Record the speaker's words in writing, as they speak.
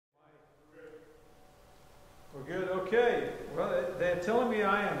they're telling me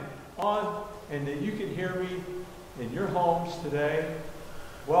I am on and that you can hear me in your homes today.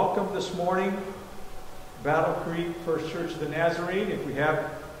 Welcome this morning, Battle Creek First Church of the Nazarene. If we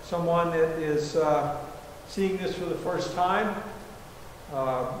have someone that is seeing this for the first time,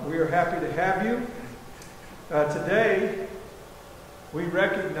 we are happy to have you. Today, we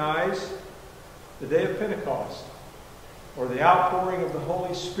recognize the day of Pentecost, or the outpouring of the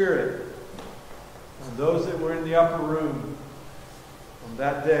Holy Spirit on those that were in the upper room on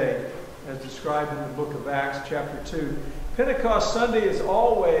that day, as described in the book of Acts chapter 2. Pentecost Sunday is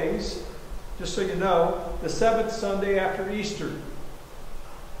always, just so you know, the 7th Sunday after Easter.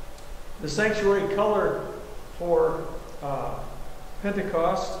 The sanctuary color for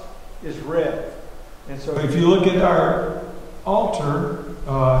Pentecost is red. And so if you look at our altar,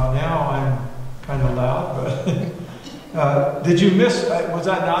 now I'm kind of loud, but did you miss, was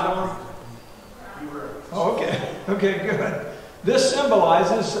I not on? You were. Oh, okay. Okay, good. This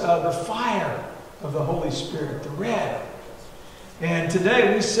symbolizes the fire of the Holy Spirit, the red. And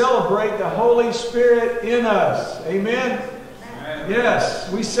today we celebrate the Holy Spirit in us. Amen? Amen.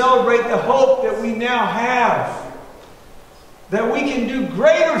 Yes, we celebrate the hope that we now have, that we can do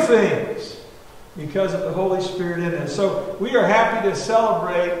greater things because of the Holy Spirit in us. So we are happy to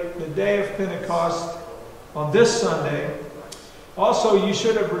celebrate the day of Pentecost on this Sunday. Also, you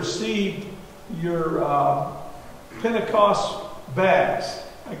should have received your Pentecost bags.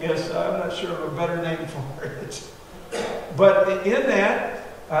 I guess I'm not sure of a better name for it. But in that,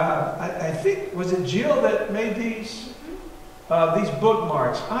 I think, was it Jill that made these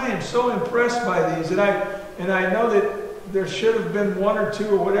bookmarks? I am so impressed by these, and I know that there should have been one or two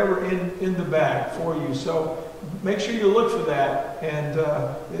or whatever in the bag for you. So make sure you look for that. And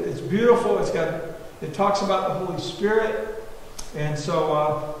it's beautiful. It talks about the Holy Spirit, and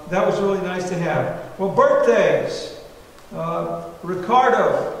so that was really nice to have. Well, birthdays.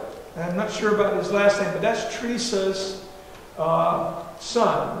 Ricardo. I'm not sure about his last name, but that's Teresa's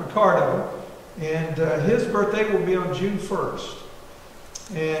son, Ricardo. And his birthday will be on June 1st.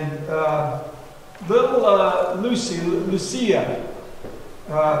 And little Lucia,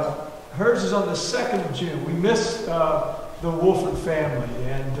 hers is on the 2nd of June. We miss the Wolford family.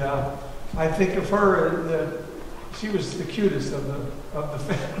 And I think of her, she was the cutest of the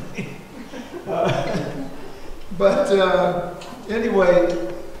family. But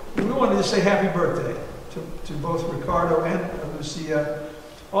anyway, we wanted to say happy birthday to both Ricardo and Lucia.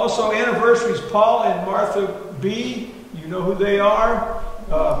 Also, anniversaries, Paul and Martha B. You know who they are.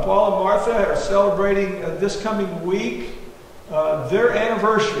 Paul and Martha are celebrating this coming week their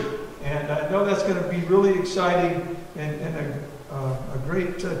anniversary. And I know that's going to be really exciting and a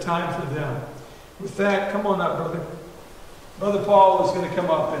great time for them. With that, come on up, brother. Brother Paul is going to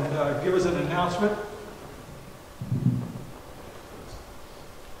come up and give us an announcement.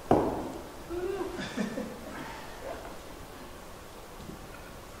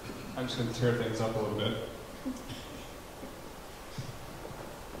 I'm just going to tear things up a little bit.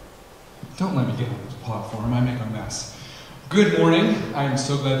 Don't let me get on this platform. I make a mess. Good morning. I'm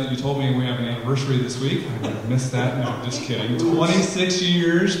so glad that you told me we have an anniversary this week. I would have missed that. No, I'm just kidding. 26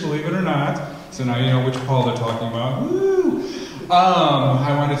 years, believe it or not. So now you know which Paul they're talking about. Woo!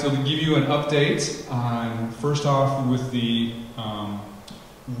 I wanted to give you an update on, first off, with the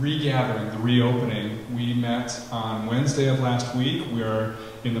regathering, the reopening. We met on Wednesday of last week. We are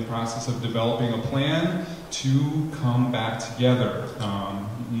in the process of developing a plan to come back together.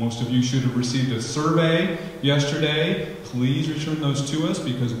 Most of you should have received a survey yesterday. Please return those to us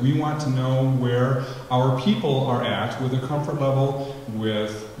because we want to know where our people are at with a comfort level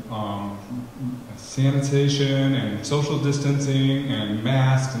with sanitation and social distancing and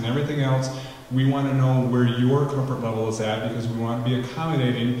masks and everything else. We want to know where your comfort level is at because we want to be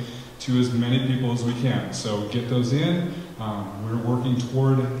accommodating to as many people as we can. So get those in. We're working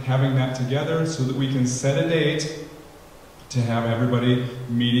toward having that together so that we can set a date to have everybody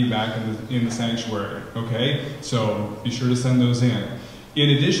meeting back in the sanctuary. Okay? So be sure to send those in.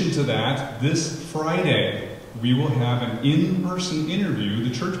 In addition to that, this Friday, we will have an in-person interview,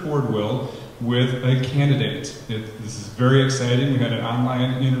 the church board will, with a candidate. This is very exciting. We had an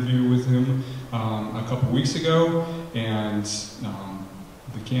online interview with him a couple weeks ago, and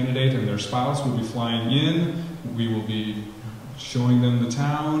the candidate and their spouse will be flying in. We will be showing them the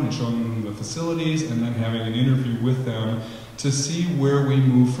town and showing them the facilities and then having an interview with them to see where we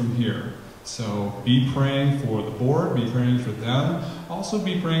move from here. So be praying for the board, be praying for them. Also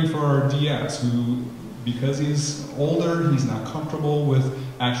be praying for our DS who, because he's older, he's not comfortable with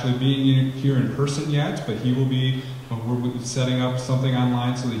actually being here in person yet, but he will be we're setting up something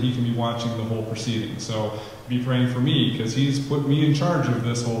online so that he can be watching the whole proceeding. So be praying for me, because he's put me in charge of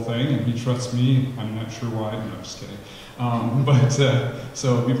this whole thing, and he trusts me. I'm not sure why. No, just kidding.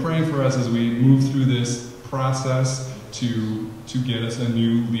 So be praying for us as we move through this process to get us a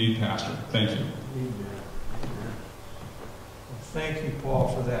new lead pastor. Thank you. Amen. Well, thank you, Paul,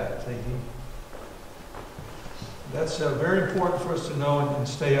 for that. Thank you. That's very important for us to know and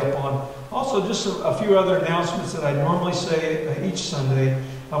stay up on. Also, just a few other announcements that I normally say each Sunday.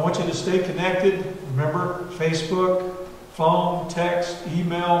 I want you to stay connected. Remember, Facebook, phone, text,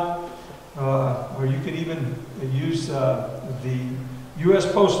 email, or you could even use the U.S.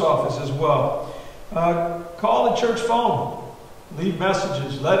 Post Office as well. Call the church phone. Leave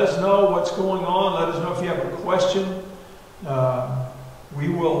messages. Let us know what's going on. Let us know if you have a question. We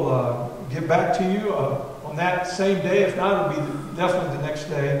will get back to you on that same day. If not, it'll be definitely the next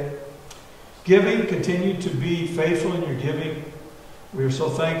day. Giving, continue to be faithful in your giving. We are so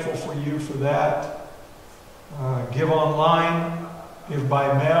thankful for you for that. Give online, give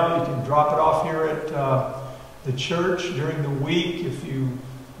by mail. You can drop it off here at the church during the week. If you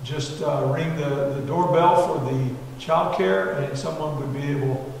just ring the doorbell for the child care, and someone would be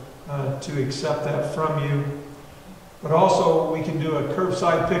able to accept that from you. But also, we can do a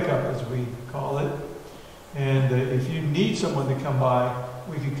curbside pickup, as we call it. And if you need someone to come by,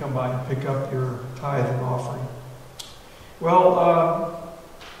 we can come by and pick up your tithe and offering. Well,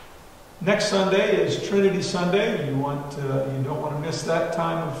 next Sunday is Trinity Sunday. You don't want to miss that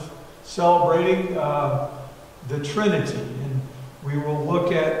time of celebrating the Trinity. And we will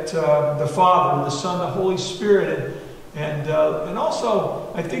look at the Father, the Son, the Holy Spirit, and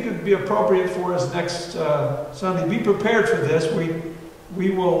also I think it would be appropriate for us next Sunday. Be prepared for this. We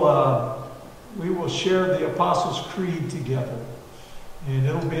will share the Apostles' Creed together, and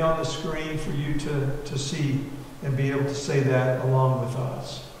it'll be on the screen for you to see and be able to say that along with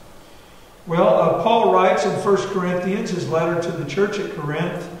us. Well, Paul writes in 1 Corinthians, his letter to the church at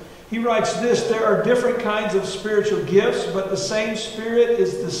Corinth, he writes this: there are different kinds of spiritual gifts, but the same Spirit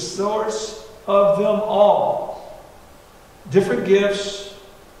is the source of them all. Different gifts,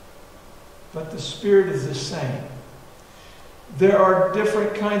 but the Spirit is the same. There are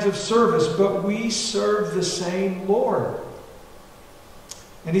different kinds of service, but we serve the same Lord.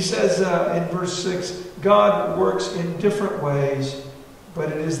 And he says in verse 6, God works in different ways, but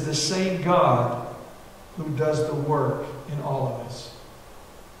it is the same God who does the work in all of us.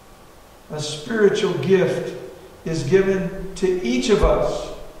 A spiritual gift is given to each of us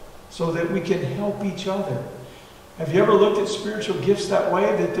so that we can help each other. Have you ever looked at spiritual gifts that way?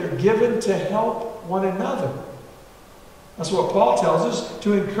 That they're given to help one another. That's what Paul tells us,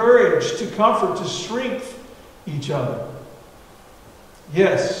 to encourage, to comfort, to strengthen each other.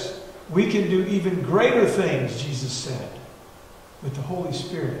 Yes, we can do even greater things, Jesus said, with the Holy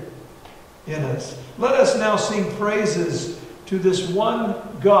Spirit in us. Let us now sing praises to this one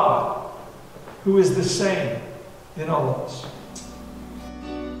God who is the same in all of us.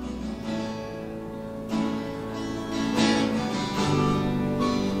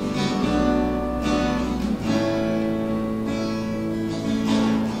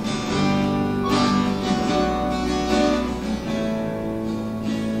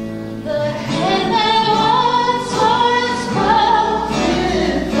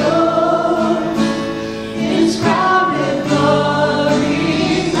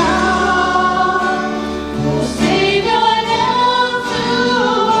 Savior now.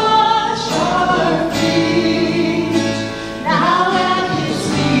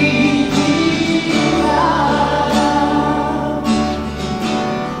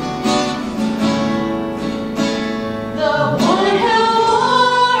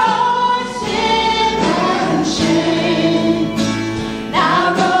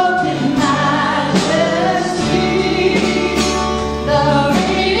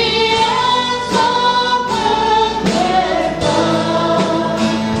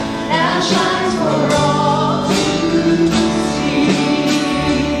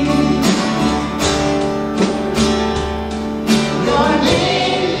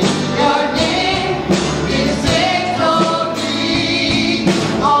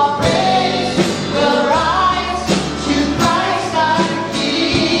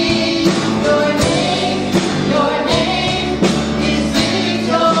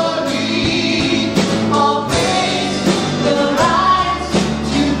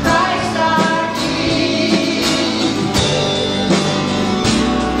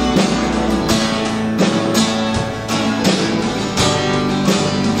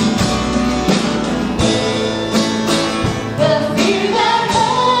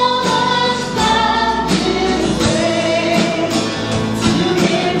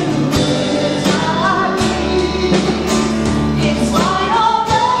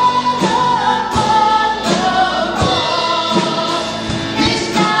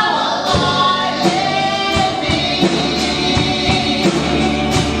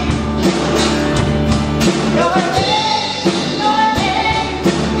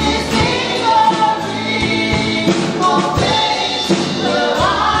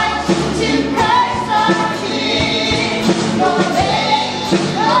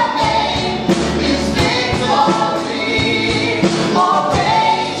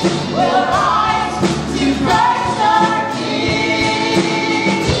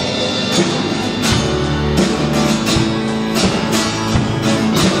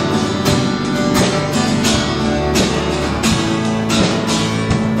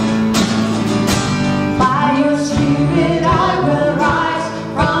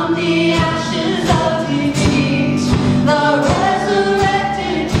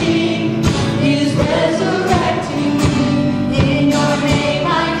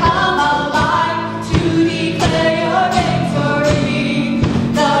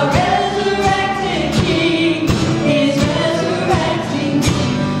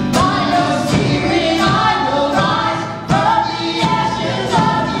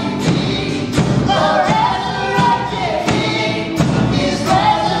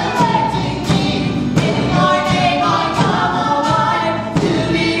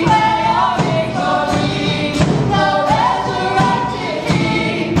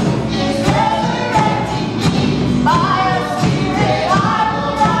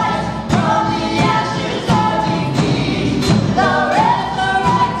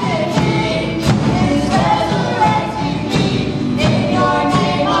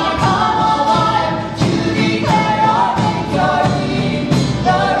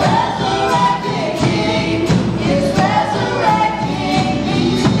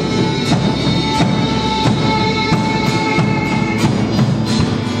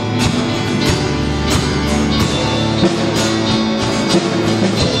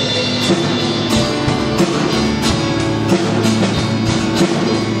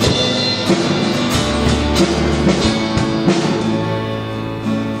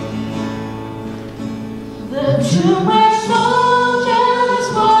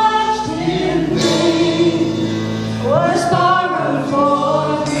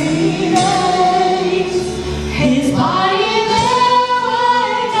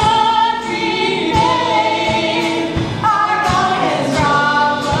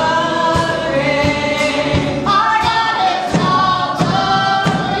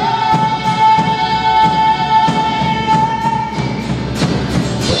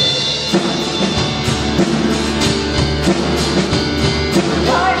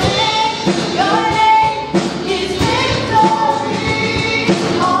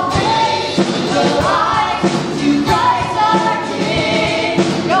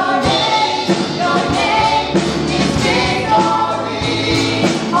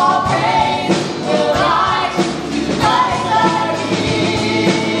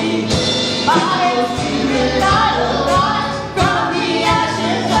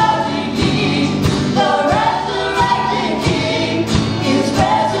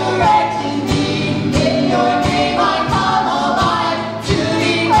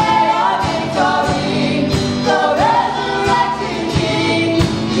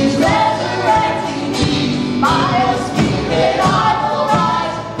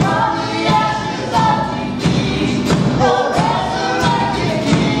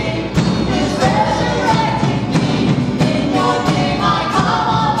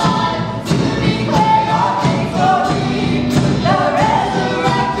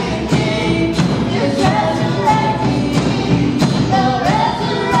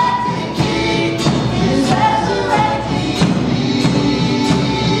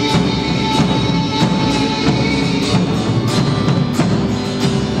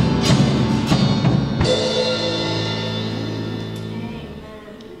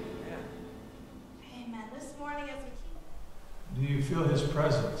 feel His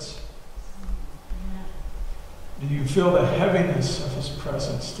presence? Do you feel the heaviness of His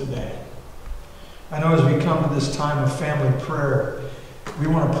presence today? I know as we come to this time of family prayer, we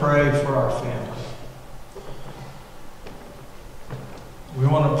want to pray for our family. We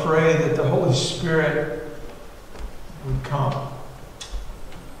want to pray that the Holy Spirit would come.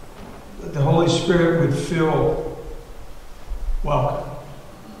 That the Holy Spirit would feel welcome.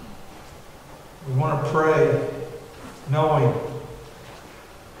 We want to pray knowing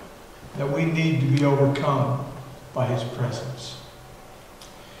that we need to be overcome by His presence.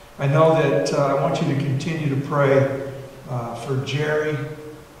 I know that I want you to continue to pray for Jerry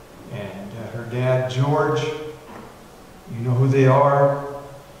and her dad, George. You know who they are.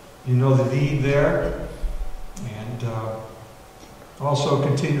 You know the need there. And also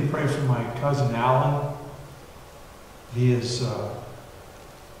continue to pray for my cousin Alan. He is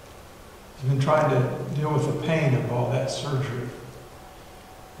he's been trying to deal with the pain of all that surgery.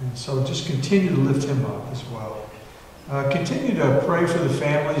 And so just continue to lift him up as well. Continue to pray for the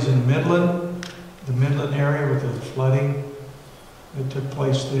families in Midland, the Midland area with the flooding that took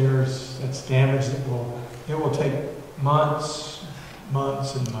place there. That's damage that will take months,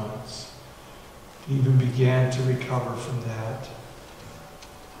 months and months to even begin to recover from that.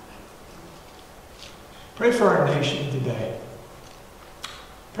 Pray for our nation today.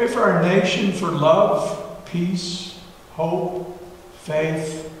 Pray for our nation for love, peace, hope,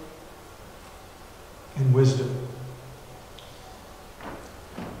 faith, and wisdom.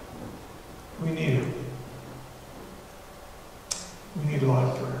 We need it. We need a lot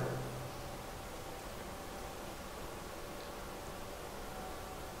of prayer.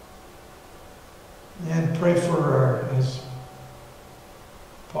 And pray for as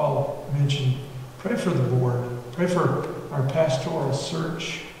Paul mentioned, pray for the board. Pray for our pastoral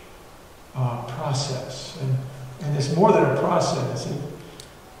search process. And it's more than a process.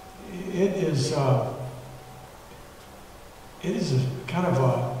 It is a kind of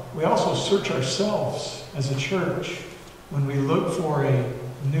a, we also search ourselves as a church when we look for a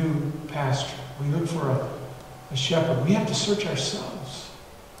new pastor. We look for a shepherd. We have to search ourselves.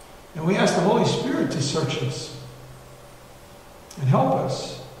 And we ask the Holy Spirit to search us and help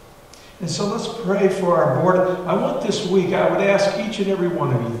us. And so let's pray for our board. I want this week, I would ask each and every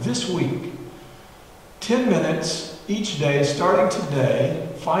one of you, this week, 10 minutes each day, starting today,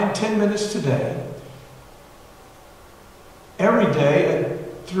 find 10 minutes today, every day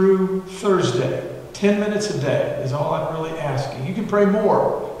through Thursday. 10 minutes a day is all I'm really asking. You can pray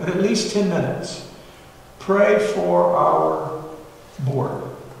more, but at least 10 minutes. Pray for our board,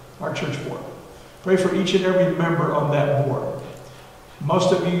 our church board. Pray for each and every member on that board.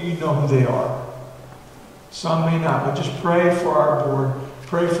 Most of you know who they are. Some may not, but just pray for our board.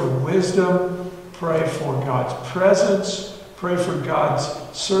 Pray for wisdom. Pray for God's presence. Pray for God's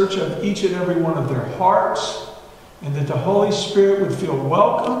search of each and every one of their hearts, and that the Holy Spirit would feel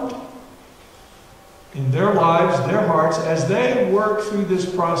welcomed in their lives, their hearts, as they work through this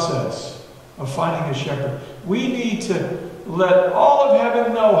process of finding a shepherd. We need to let all of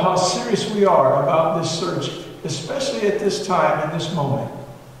heaven know how serious we are about this search, especially at this time and this moment.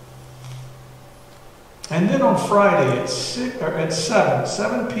 And then on Friday at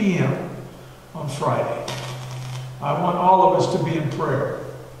 7 p.m. on Friday, I want all of us to be in prayer.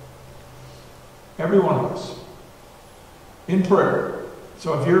 Every one of us. In prayer.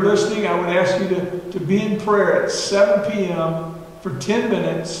 So if you're listening, I would ask you to be in prayer at 7 p.m. for 10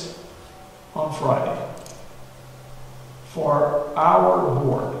 minutes on Friday for our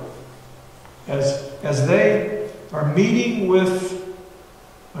board. As they are meeting with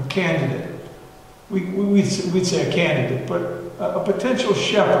a candidate. We'd say a candidate, but a potential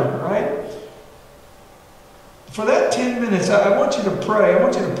shepherd, right? For that 10 minutes, I want you to pray. I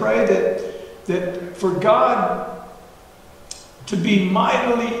want you to pray that for God to be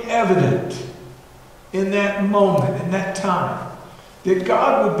mightily evident in that moment, in that time, that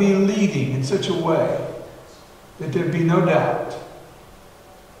God would be leading in such a way that there'd be no doubt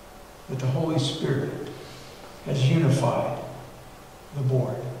that the Holy Spirit has unified the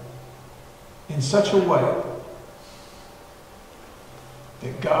board in such a way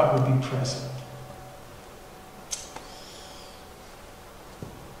that God would be present.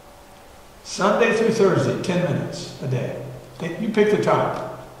 Sunday through Thursday, 10 minutes a day. You pick the time.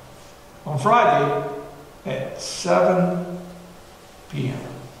 On Friday at 7 p.m.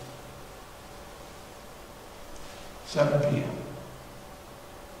 7 p.m.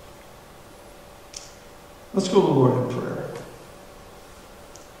 Let's go to the Lord in prayer.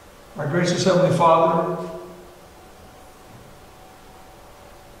 Our gracious Heavenly Father,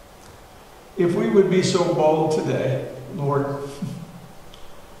 if we would be so bold today, Lord,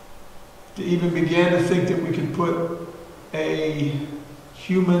 to even begin to think that we could put a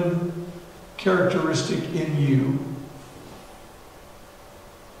human characteristic in you.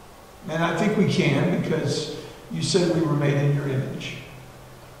 And I think we can, because you said we were made in your image.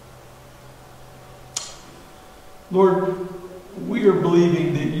 Lord, we are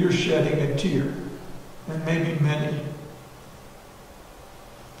believing that you're shedding a tear, and maybe many,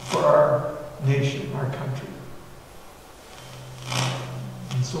 for our nation, our country.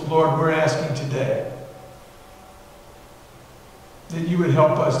 And so, Lord, we're asking today that you would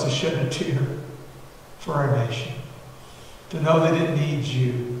help us to shed a tear for our nation, to know that it needs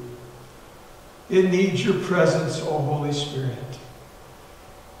you. It needs your presence, O Holy Spirit.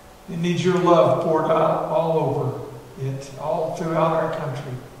 It needs your love poured out all over it, all throughout our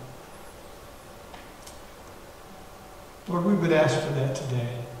country. Lord, we would ask for that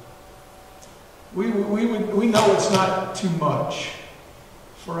today. We know it's not too much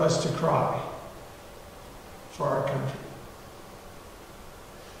for us to cry for our country.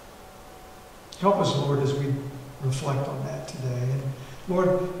 Help us, Lord, as we reflect on that today. And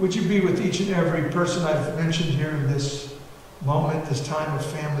Lord, would you be with each and every person I've mentioned here in this moment, this time of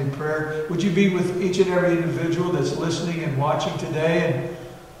family prayer? Would you be with each and every individual that's listening and watching today? And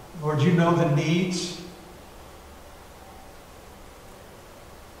Lord, you know the needs.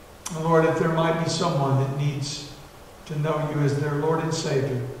 And Lord, if there might be someone that needs to know you as their Lord and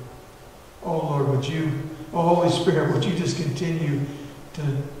Savior, oh Lord, would you, oh Holy Spirit, would you just continue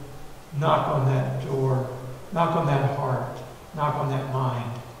to knock on that door, knock on that heart, knock on that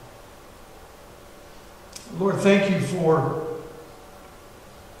mind. Lord, thank you for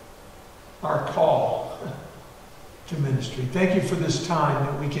our call to ministry. Thank you for this time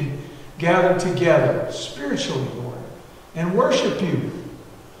that we can gather together spiritually, Lord, and worship you.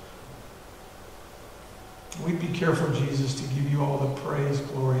 We'd be careful, Jesus, to give you all the praise,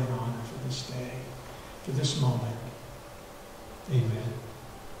 glory, and honor for this day, for this moment. Amen.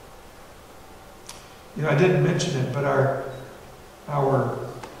 You know, I didn't mention it, but our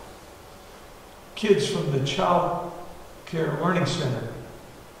kids from the Child Care Learning Center,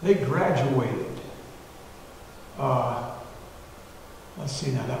 they graduated. Let's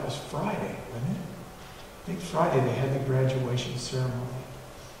see now, that was Friday, wasn't it? I think Friday they had the graduation ceremony.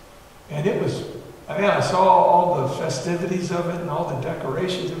 And it was, I mean, I saw all the festivities of it and all the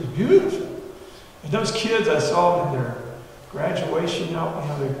decorations. It was beautiful. And those kids, I saw in their graduation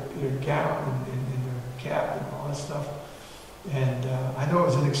outfit, their gown and their cap and all that stuff. And I know it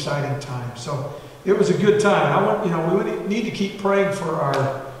was an exciting time. So it was a good time. We need to keep praying for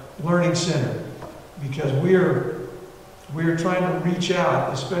our learning center, because we're trying to reach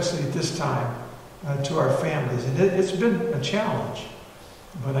out, especially at this time, to our families. And it's been a challenge.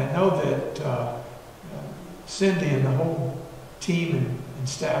 But I know that Cindy and the whole team and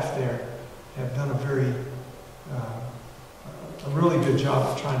staff there have done a really good job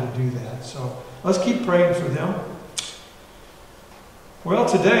of trying to do that. So let's keep praying for them. Well,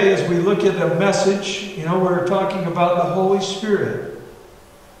 today, as we look at a message, we're talking about the Holy Spirit.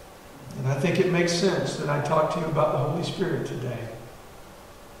 And I think it makes sense that I talk to you about the Holy Spirit today.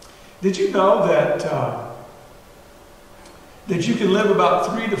 Did you know that you can live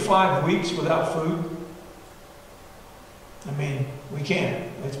about 3 to 5 weeks without food? I mean, we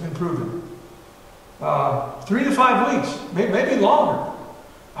can. It's been proven. 3 to 5 weeks, maybe longer.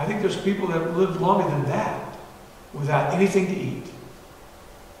 I think there's people that have lived longer than that without anything to eat.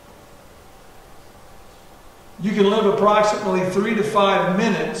 You can live approximately 3 to 5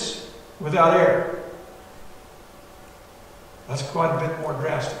 minutes without air. That's quite a bit more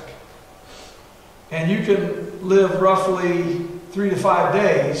drastic. And you can live roughly 3 to 5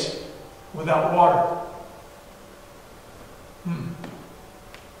 days without water.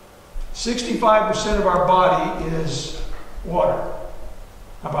 65% of our body is water.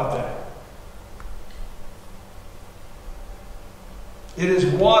 How about that? It is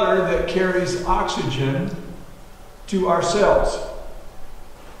water that carries oxygen to our cells.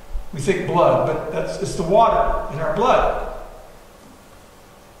 We think blood, but it's the water in our blood.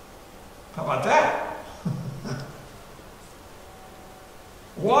 How about that?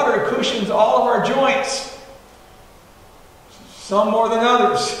 Water cushions all of our joints. Some more than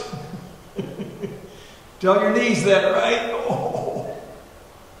others. Tell your knees that, right? Oh.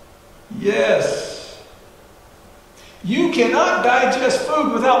 Yes. You cannot digest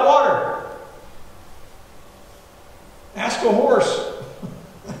food without water. Ask a horse.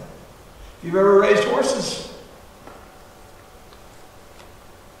 If you've ever raised horses.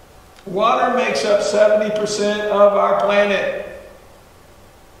 Water makes up 70% of our planet.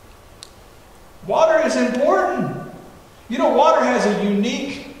 Water is important. Water has a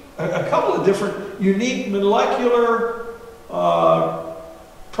unique a couple of different unique molecular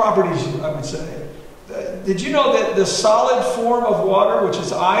properties, I would say. Did you know that the solid form of water, which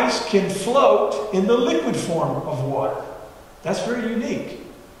is ice, can float in the liquid form of water? That's very unique.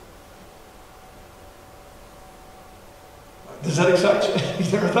 Does that excite you?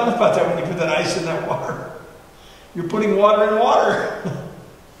 You've never thought about that when you put that ice in that water. You're putting water in water.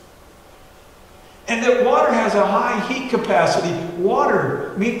 And that water has a high heat capacity.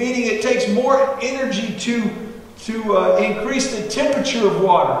 Water, meaning it takes more energy to increase the temperature of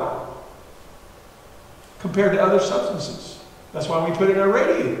water compared to other substances. That's why we put it in our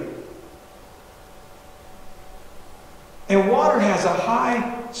radiator. And water has a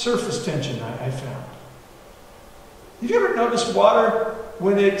high surface tension, I found. Have you ever noticed water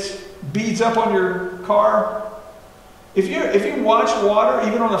when it beads up on your car? If you watch water,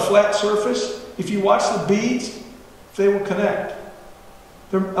 even on a flat surface, if you watch the beads, they will connect.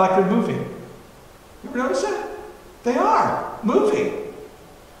 They're like they're moving. You ever notice that? They are moving.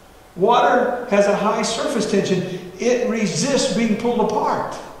 Water has a high surface tension. It resists being pulled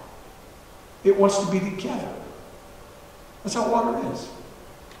apart. It wants to be together. That's how water is.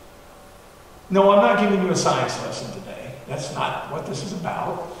 No, I'm not giving you a science lesson today. That's not what this is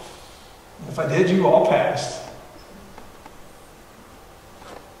about. If I did, you all passed.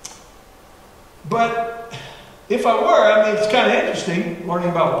 But if I were, it's kind of interesting learning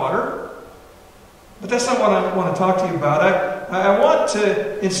about water. But that's not what I want to talk to you about. I want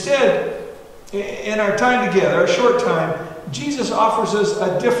to, instead, in our time together, our short time, Jesus offers us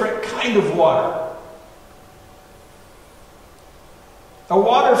a different kind of water. A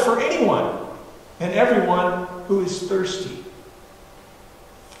water for anyone and everyone who is thirsty.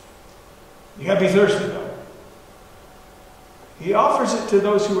 You got to be thirsty, though. He offers it to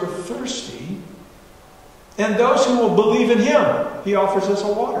those who are thirsty and those who will believe in Him. He offers us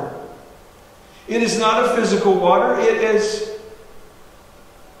a water. It is not a physical water. It is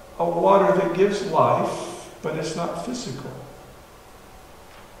a water that gives life, but it's not physical.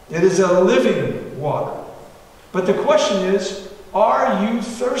 It is a living water. But the question is, are you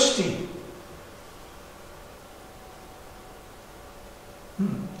thirsty?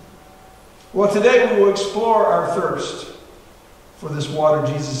 Well, today we will explore our thirst for this water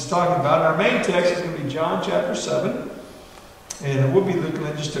Jesus is talking about. Our main text is going to be John chapter 7. And we'll be looking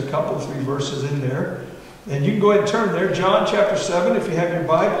at just a couple of 3 verses in there. And you can go ahead and turn there. John chapter 7 if you have your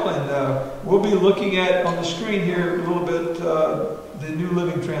Bible. And we'll be looking at on the screen here a little bit the New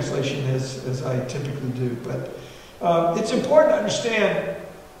Living Translation as I typically do. But it's important to understand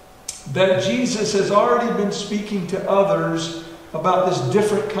that Jesus has already been speaking to others about this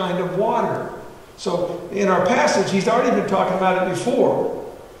different kind of water. So in our passage, He's already been talking about it before.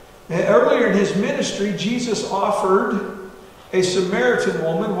 And earlier in His ministry, Jesus offered a Samaritan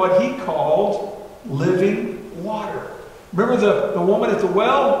woman what He called living water. Remember the woman at the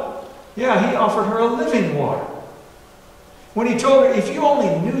well? Yeah, He offered her a living water. When He told her, if you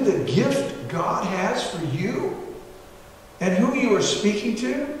only knew the gift God has for you and who you are speaking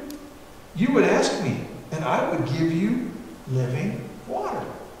to, you would ask me and I would give you living water.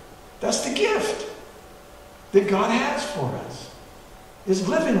 That's the gift that God has for us, is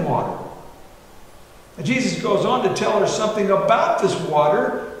living water. And Jesus goes on to tell her something about this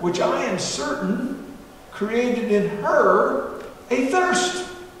water, which I am certain created in her a thirst,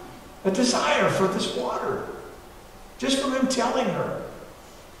 a desire for this water. Just from Him telling her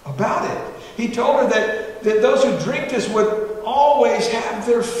about it. He told her that those who drink this would always have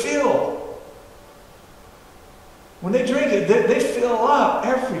their fill. When they drink it, they fill up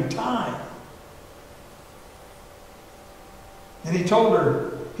every time. And He told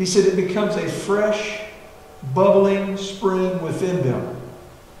her, He said it becomes a fresh, bubbling spring within them,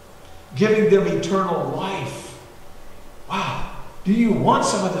 giving them eternal life. Wow. Do you want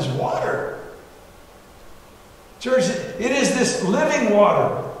some of this water? Church, it is this living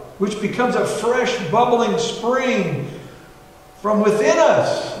water which becomes a fresh, bubbling spring from within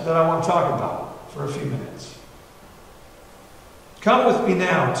us that I want to talk about for a few minutes. Come with me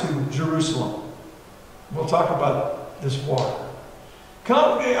now to Jerusalem. We'll talk about this water.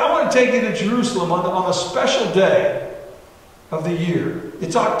 I want to take you to Jerusalem on a special day of the year.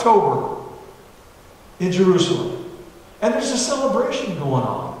 It's October in Jerusalem. And there's a celebration going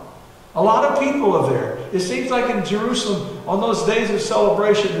on. A lot of people are there. It seems like in Jerusalem, on those days of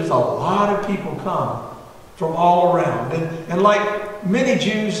celebration, there's a lot of people come from all around. And like many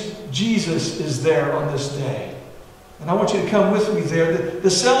Jews, Jesus is there on this day. And I want you to come with me there. The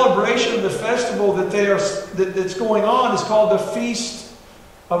celebration of the festival that's going on is called the Feast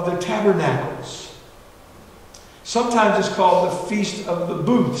of the Tabernacles. Sometimes it's called the Feast of the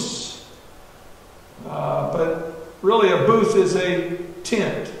Booths. But really a booth is a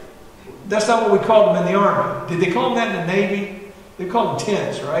tent. That's not what we called them in the Army. Did they call them that in the Navy? They called them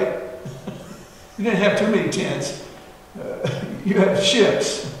tents, right? You didn't have too many tents. You have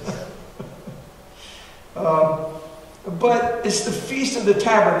ships. But it's the Feast of the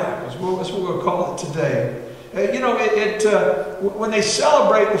Tabernacles. Well, that's what we'll call it today. When they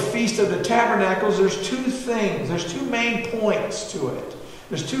celebrate the Feast of the Tabernacles, there's two things. There's two main points to it.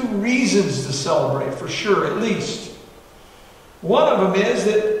 There's two reasons to celebrate, for sure, at least. One of them is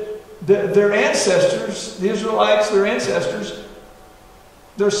that their ancestors, the Israelites, their ancestors,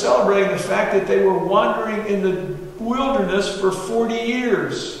 they're celebrating the fact that they were wandering in the wilderness for 40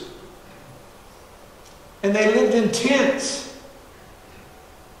 years. And they lived in tents,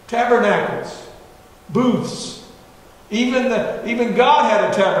 tabernacles, booths. Even God had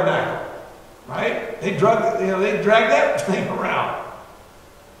a tabernacle, right? They dragged that thing around.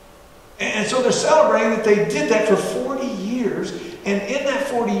 And so they're celebrating that they did that for 40 years. And in that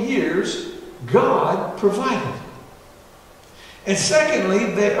 40 years, God provided. And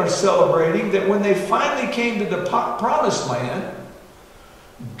secondly, they are celebrating that when they finally came to the promised land,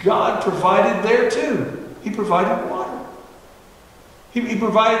 God provided there too. He provided water. He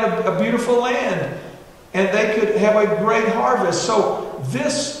provided a beautiful land. And they could have a great harvest. So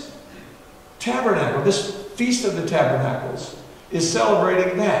this tabernacle, this Feast of the Tabernacles, is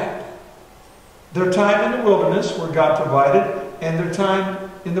celebrating that. Their time in the wilderness, where God provided, and their time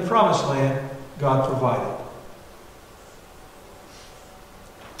in the promised land, God provided.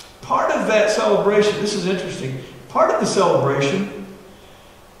 Part of that celebration, this is interesting, part of the celebration,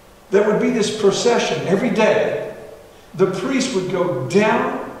 there would be this procession every day. The priest would go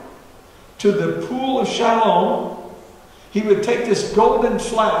down to the pool of Shalom. He would take this golden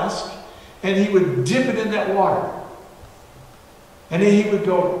flask and he would dip it in that water. And then he would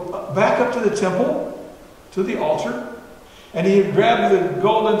go back up to the temple, to the altar, and he would grab the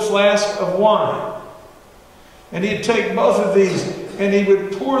golden flask of wine. And he'd take both of these and he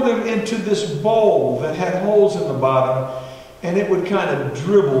would pour them into this bowl that had holes in the bottom, and it would kind of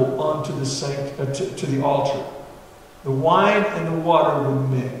dribble onto the to the altar. The wine and the water would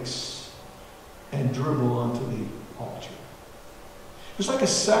mix and dribble onto the altar. It was like a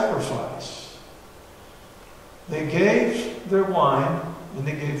sacrifice. They gave their wine and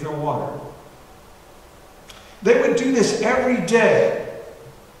they gave their water. They would do this every day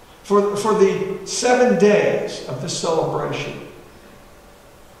for the 7 days of the celebration.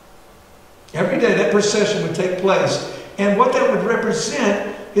 Every day that procession would take place. And what that would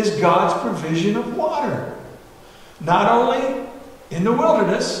represent is God's provision of water. Not only in the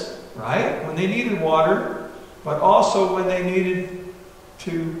wilderness, right, when they needed water, but also when they needed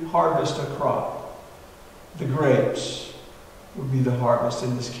to harvest a crop. The grapes would be the harvest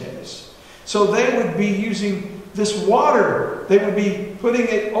in this case. So they would be using this water. They would be putting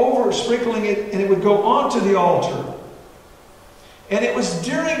it over, sprinkling it, and it would go onto the altar. And it was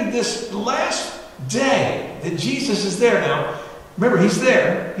during this last day that Jesus is there now. Remember, he's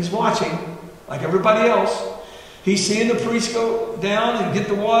there. He's watching like everybody else. He's seeing the priest go down and get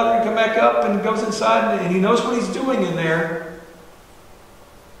the water and come back up and goes inside, and he knows what he's doing in there.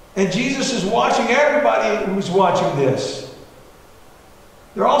 And Jesus is watching everybody who's watching this.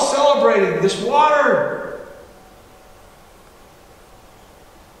 They're all celebrating this water.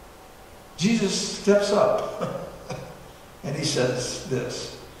 Jesus steps up and he says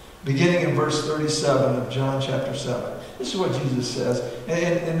this, beginning in verse 37 of John chapter 7. This is what Jesus says.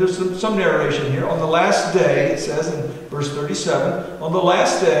 And there's some narration here. On the last day, it says in verse 37, on the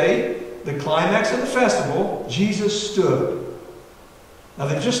last day, the climax of the festival, Jesus stood. Now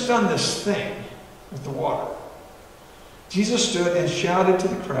they've just done this thing with the water. Jesus stood and shouted to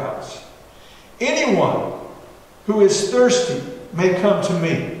the crowds, anyone who is thirsty may come to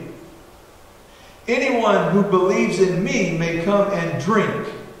me. Anyone who believes in me may come and drink.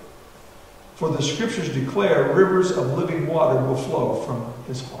 For the scriptures declare rivers of living water will flow from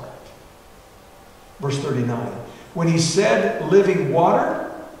his heart. Verse 39. When he said living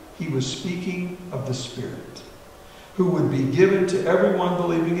water, he was speaking of the Spirit, who would be given to everyone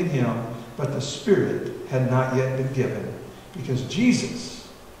believing in him, but the Spirit had not yet been given, because Jesus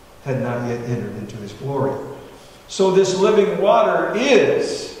had not yet entered into his glory. So this living water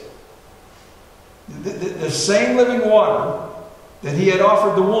is the same living water that he had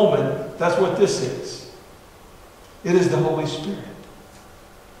offered the woman. That's what this is. It is the Holy Spirit.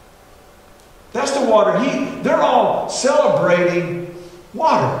 That's the water. They're all celebrating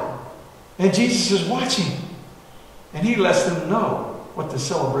water. And Jesus is watching. And he lets them know what the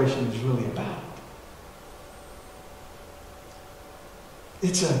celebration is really about.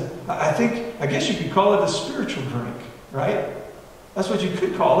 I guess you could call it a spiritual drink, right? That's what you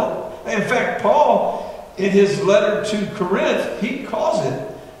could call it. In fact, Paul, in his letter to Corinth, he calls it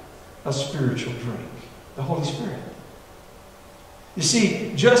a spiritual drink, the Holy Spirit. You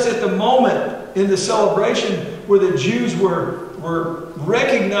see, just at the moment in the celebration where the Jews were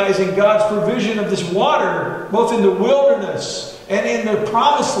recognizing God's provision of this water, both in the wilderness and in the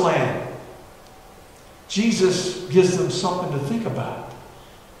promised land, Jesus gives them something to think about.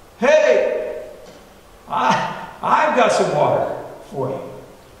 Hey, I've got some water for you.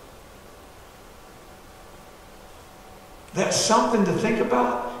 That's something to think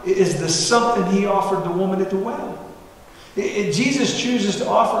about. Is the something he offered the woman at the well. Jesus chooses to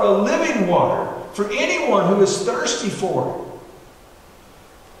offer a living water for anyone who is thirsty for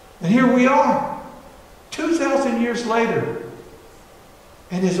it. And here we are, 2,000 years later,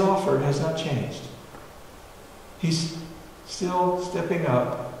 and his offer has not changed. He's still stepping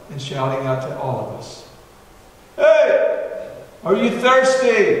up and shouting out to all of us, "Hey, are you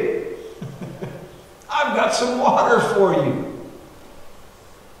thirsty? I've got some water for you.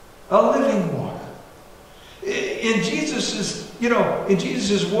 A living water." In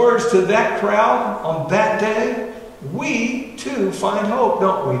Jesus' words to that crowd on that day, we too find hope,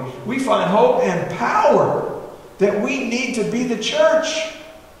 don't we? We find hope and power that we need to be the church.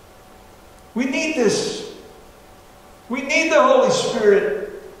 We need this. We need the Holy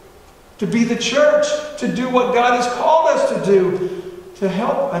Spirit to be the church, to do what God has called us to do, to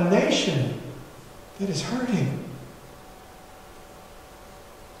help a nation that is hurting.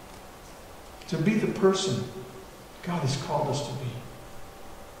 To be the person God has called us to be.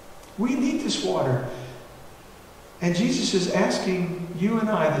 We need this water. And Jesus is asking you and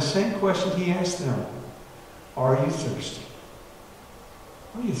I the same question he asked them. Are you thirsty?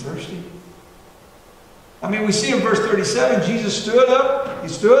 Are you thirsty? I mean, we see in verse 37, Jesus stood up. He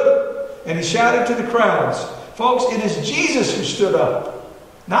stood and he shouted to the crowds. Folks, it is Jesus who stood up.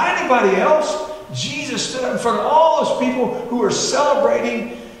 Not anybody else. Jesus stood up in front of all those people who were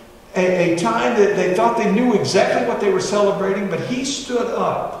celebrating a time that they thought they knew exactly what they were celebrating, but he stood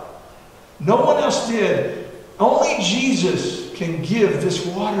up. No one else did. Only Jesus can give this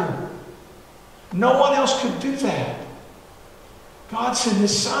water. No one else could do that. God sent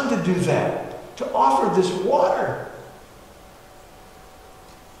his Son to do that, to offer this water.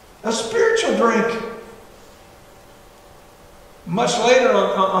 A spiritual drink. Much later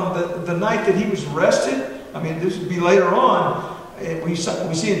on the night that he was arrested, I mean, this would be later on, we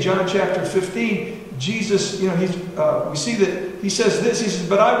see in John chapter 15, Jesus, we see that he says this, he says,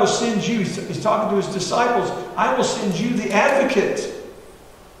 "But I will send you," he's talking to his disciples, "I will send you the advocate,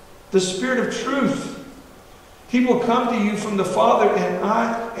 the Spirit of truth. He will come to you from the Father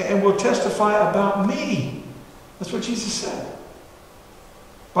and will testify about me." That's what Jesus said.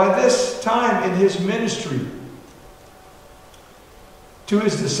 By this time in his ministry to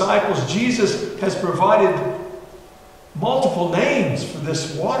his disciples, Jesus has provided multiple names for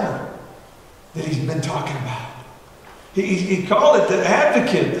this water that he's been talking about. He called it the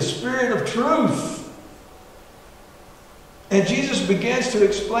advocate, the Spirit of truth. And Jesus begins to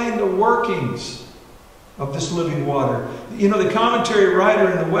explain the workings of this living water. The commentary writer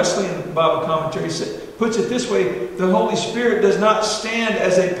in the Wesleyan Bible commentary puts it this way: the Holy Spirit does not stand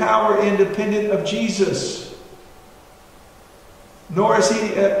as a power independent of Jesus, nor is he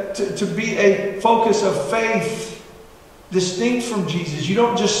to be a focus of faith distinct from Jesus. You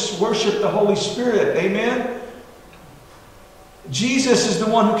don't just worship the Holy Spirit. Amen? Jesus is the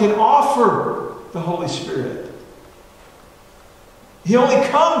one who can offer the Holy Spirit. He only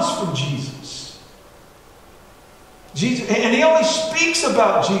comes from Jesus. And he only speaks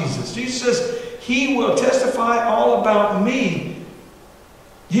about Jesus. Jesus says, he will testify all about me.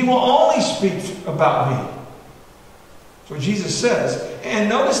 He will only speak about me. That's what Jesus says. And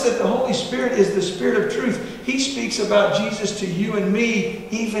notice that the Holy Spirit is the Spirit of truth. He speaks about Jesus to you and me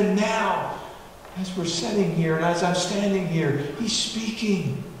even now. As we're sitting here and as I'm standing here, he's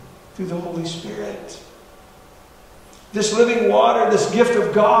speaking through the Holy Spirit. This living water, this gift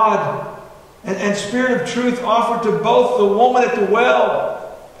of God and Spirit of truth offered to both the woman at the well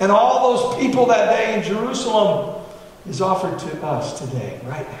and all those people that day in Jerusalem is offered to us today,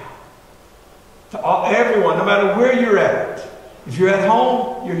 right now. To everyone, no matter where you're at. If you're at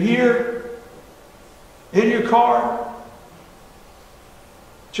home, you're here, in your car.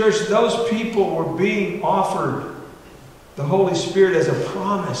 Church, those people were being offered the Holy Spirit as a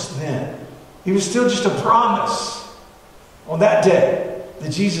promise then. He was still just a promise on that day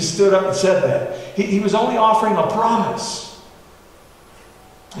that Jesus stood up and said that. He was only offering a promise.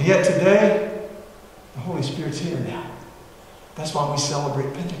 And yet today, the Holy Spirit's here now. That's why we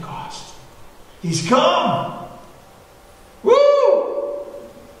celebrate Pentecost. He's come. Woo!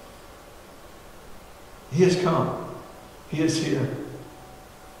 He has come. He is here.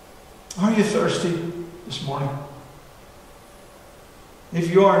 Are you thirsty this morning?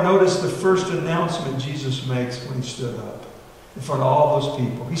 If you are, notice the first announcement Jesus makes when he stood up in front of all those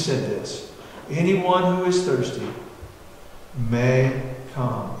people. He said this, anyone who is thirsty may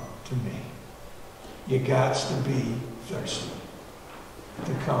come to me. You got to be thirsty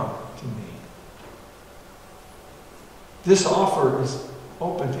to come to me. This offer is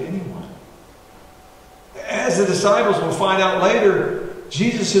open to anyone. As the disciples will find out later,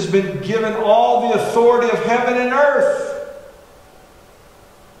 Jesus has been given all the authority of heaven and earth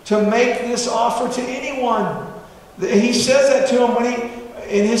to make this offer to anyone. He says that to him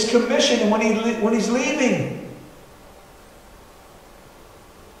in his commission and when he's leaving.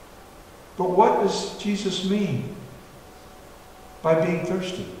 But what does Jesus mean by being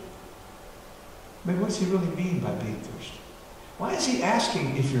thirsty? I mean, what does he really mean by being thirsty? Why is he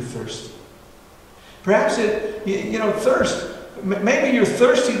asking if you're thirsty? Perhaps thirst. Maybe you're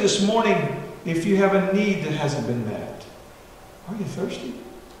thirsty this morning if you have a need that hasn't been met. Are you thirsty?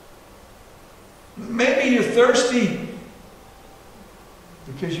 Maybe you're thirsty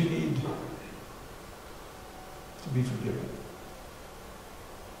because you need to be forgiven.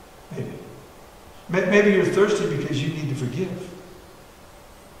 Maybe you're thirsty because you need to forgive.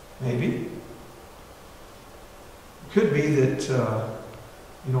 Maybe. It could be that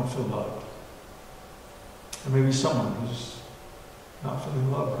you don't feel loved. Or maybe someone who's not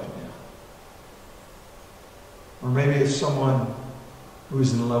feeling loved right now. Or maybe it's someone who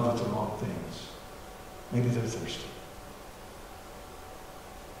is in love with the wrong things. Maybe they're thirsty.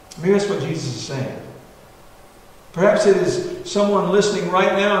 Maybe that's what Jesus is saying. Perhaps it is someone listening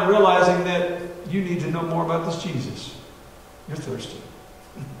right now and realizing that you need to know more about this Jesus. You're thirsty.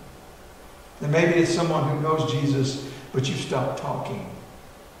 And maybe it's someone who knows Jesus, but you've stopped talking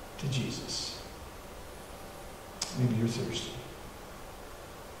to Jesus. Maybe you're thirsty.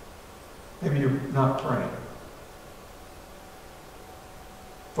 Maybe you're not praying.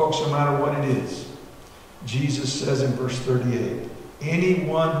 Folks, no matter what it is, Jesus says in verse 38,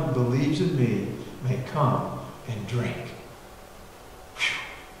 anyone who believes in me may come and drink. Whew.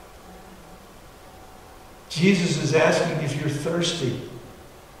 Jesus is asking if you're thirsty.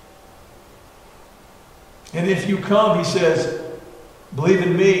 And if you come, he says, believe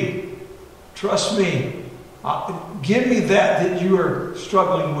in me. Trust me. Give me that you are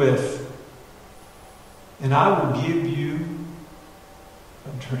struggling with. And I will give you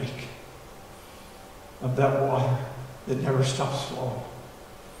a drink of that water that never stops flowing.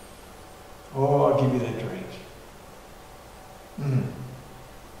 Oh, I'll give you that drink.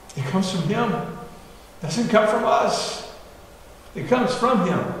 It comes from him. It doesn't come from us. It comes from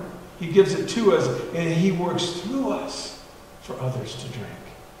him. He gives it to us, and he works through us for others to drink.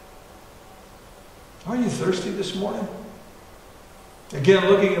 Are you thirsty this morning? Again,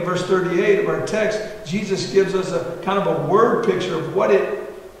 looking at verse 38 of our text, Jesus gives us a kind of a word picture of what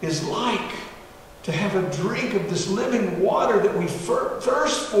it is like to have a drink of this living water that we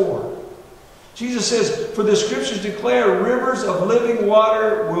thirst for. Jesus says, for the scriptures declare rivers of living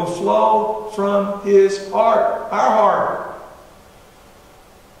water will flow from his heart, our heart.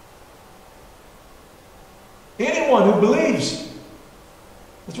 Anyone who believes.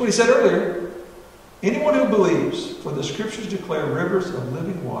 That's what he said earlier. Anyone who believes, for the scriptures declare rivers of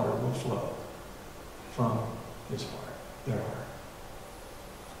living water will flow from his heart, their heart.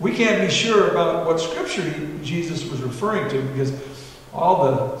 We can't be sure about what scripture Jesus was referring to because all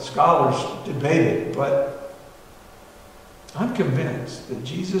the scholars debate it, but I'm convinced that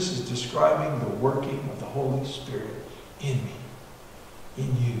Jesus is describing the working of the Holy Spirit in me,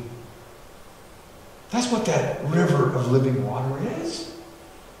 in you. That's what that river of living water is.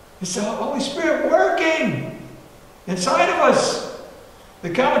 It's the Holy Spirit working inside of us. The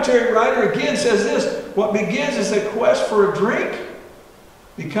commentary writer again says this, what begins as a quest for a drink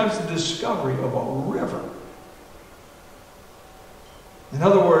becomes the discovery of a river. In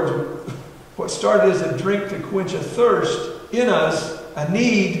other words, what started as a drink to quench a thirst in us, a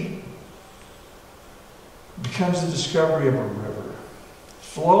need, becomes the discovery of a river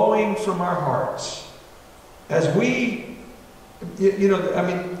flowing from our hearts. As we,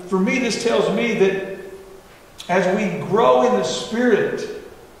 for me, this tells me that as we grow in the Spirit,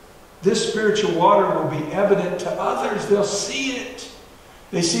 this spiritual water will be evident to others. They'll see it.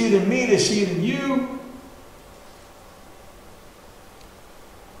 They see it in me. They see it in you.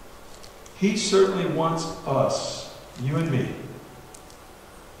 He certainly wants us, you and me,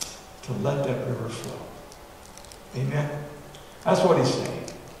 to let that river flow. Amen? That's what he's saying.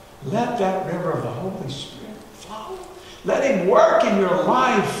 Let that river of the Holy Spirit flow. Let him work in your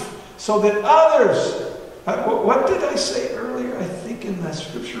life so that others... What did I say earlier? I think in that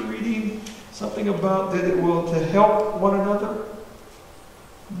scripture reading, something about that it will to help one another.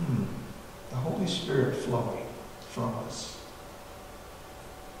 The Holy Spirit flowing from us.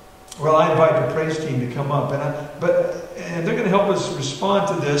 Well, I invite the praise team to come up, and they're going to help us respond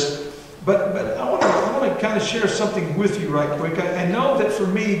to this. But I want to kind of share something with you right quick. I know that for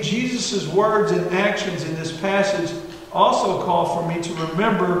me, Jesus' words and actions in this passage also call for me to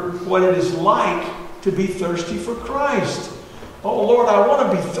remember what it is like to be thirsty for Christ. Oh Lord, I want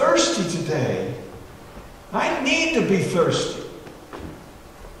to be thirsty today. I need to be thirsty.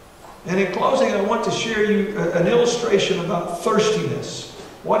 And in closing, I want to share you an illustration about thirstiness,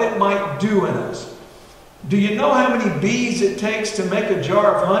 what it might do in us. Do you know how many bees it takes to make a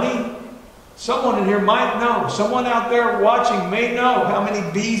jar of honey? Someone in here might know. Someone out there watching may know how many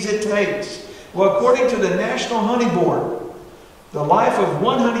bees it takes. Well, according to the National Honey Board, the life of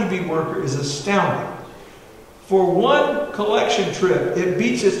one honeybee worker is astounding. For one collection trip, it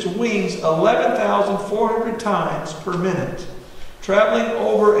beats its wings 11,400 times per minute, traveling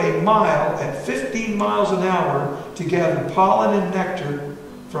over a mile at 15 miles an hour to gather pollen and nectar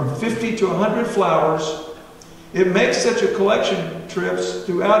from 50 to 100 flowers. It makes such a collection trips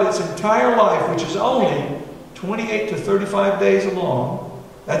throughout its entire life, which is only 28 to 35 days long.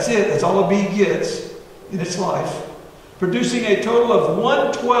 That's it. That's all a bee gets in its life. Producing a total of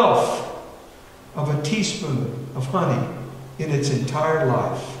 1/12 of a teaspoon of honey in its entire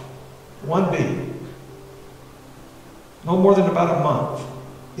life. One bee. No more than about a month.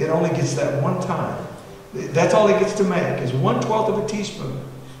 It only gets that one time. That's all it gets to make, is 1/12 of a teaspoon.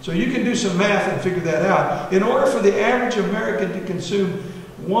 So you can do some math and figure that out. In order for the average American to consume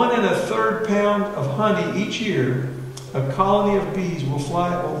 1 1/3 pound of honey each year, a colony of bees will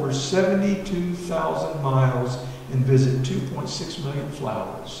fly over 72,000 miles and visit 2.6 million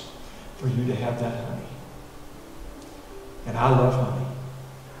flowers for you to have that honey. And I love honey.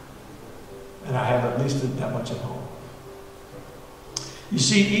 And I have at least that much at home. You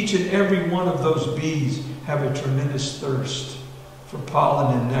see, each and every one of those bees have a tremendous thirst for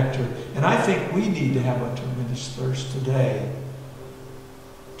pollen and nectar. And I think we need to have a tremendous thirst today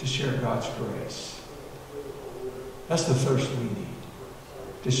to share God's grace. That's the thirst we need.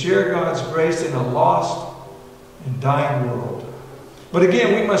 To share God's grace in a lost and dying world. But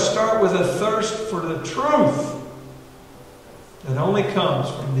again, we must start with a thirst for the truth that only comes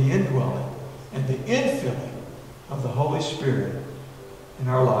from the indwelling and the infilling of the Holy Spirit in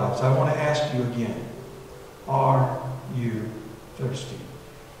our lives. I want to ask you again, are you thirsty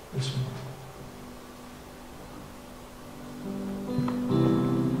this morning?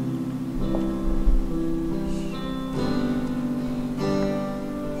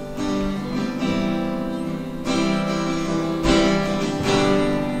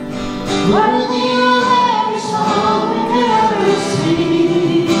 Worthy of every song we could ever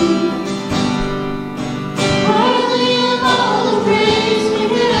sing, worthy of all the praise we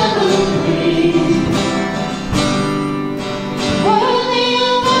could ever bring, worthy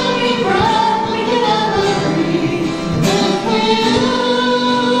of every breath we could ever breathe. Live for you,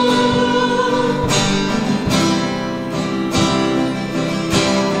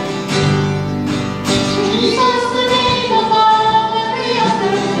 Jesus, the name above every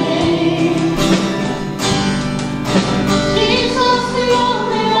other name.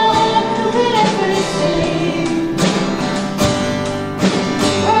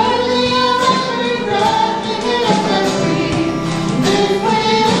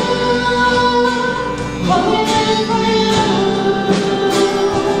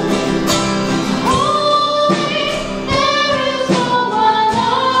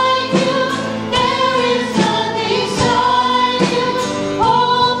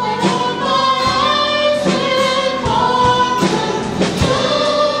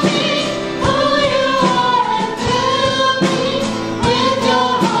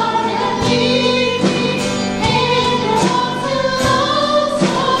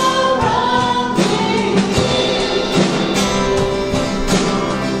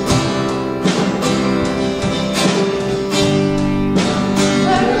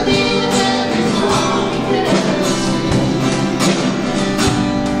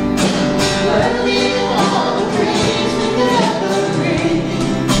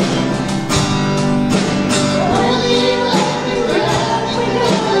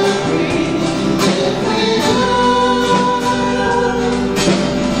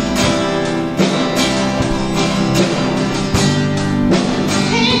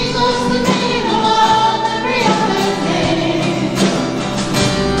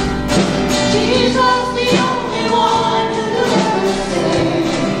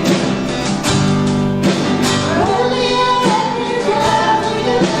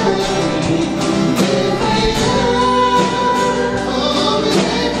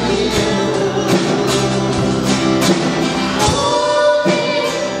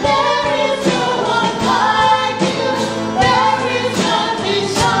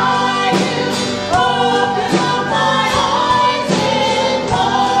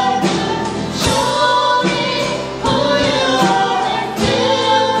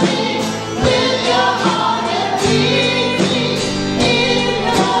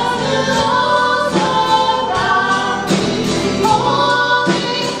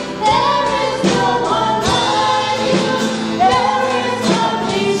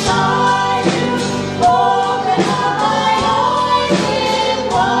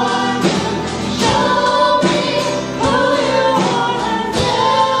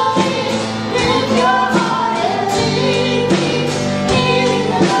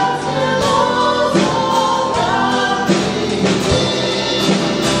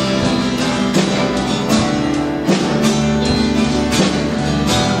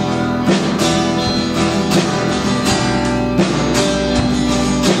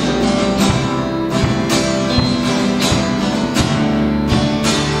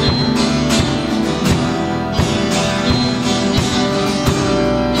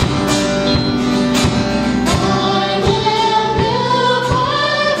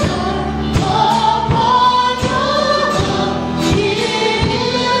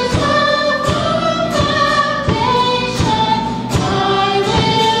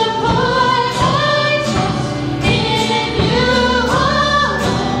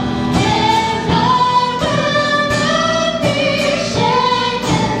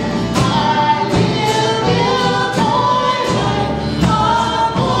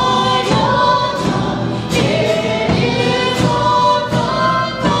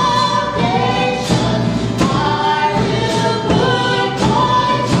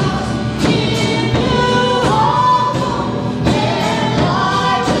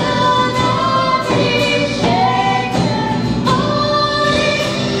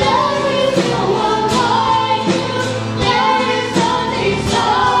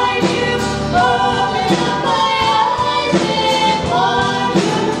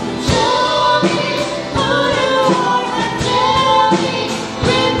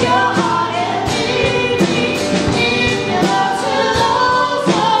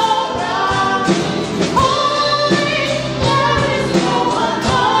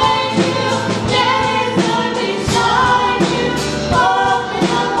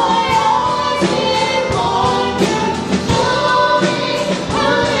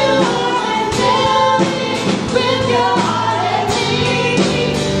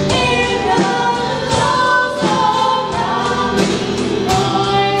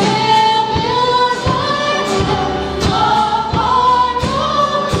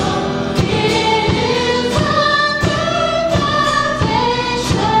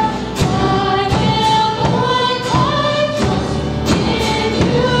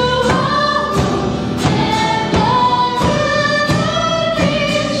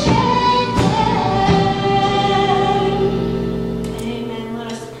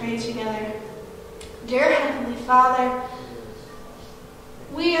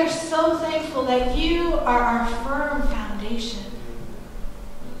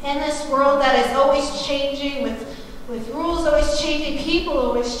 In this world that is always changing, with rules always changing, people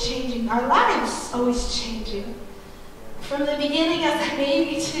always changing, our lives always changing. From the beginning of the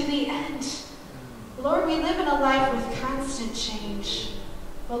baby to the end. Lord, we live in a life with constant change.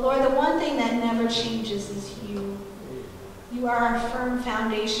 But Lord, the one thing that never changes is you. You are our firm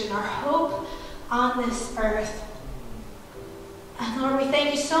foundation, our hope on this earth. And Lord, we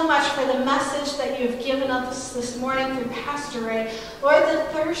thank you so much for the message that you have given us this morning through Pastor Ray. Lord, the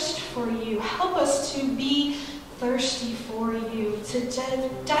thirst for you. Help us to be thirsty for you, to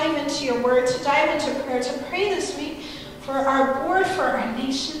dive into your word, to dive into prayer, to pray this week for our board, for our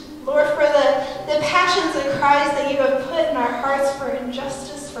nation. Lord, for the passions and cries that you have put in our hearts for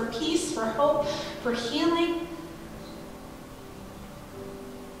injustice, for peace, for hope, for healing.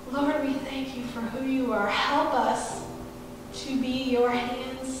 Lord, we thank you for who you are. Help us to be your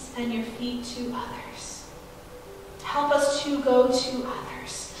hands and your feet to others. Help us to go to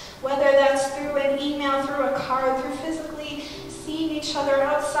others, whether that's through an email, through a card, through physically seeing each other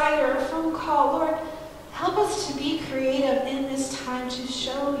outside or a phone call. Lord, help us to be creative in this time to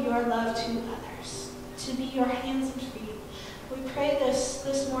show your love to others, to be your hands and feet. We pray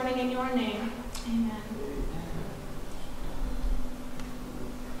this morning in your name. Amen.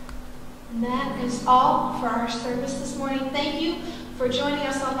 And that is all for our service this morning. Thank you for joining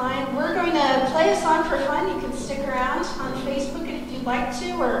us online. We're going to play a song for fun. You can stick around on Facebook if you'd like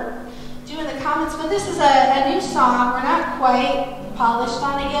to, or do in the comments. But this is a new song. We're not quite polished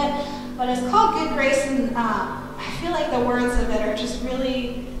on it yet, but it's called Good Grace, and I feel like the words of it are just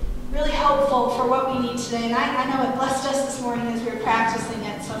really, really helpful for what we need today. And I know it blessed us this morning as we were practicing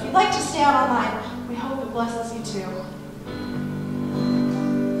it. So if you'd like to stay out online, we hope it blesses you too.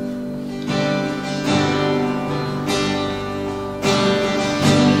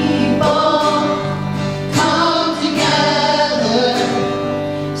 Come together,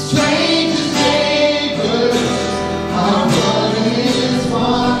 strength.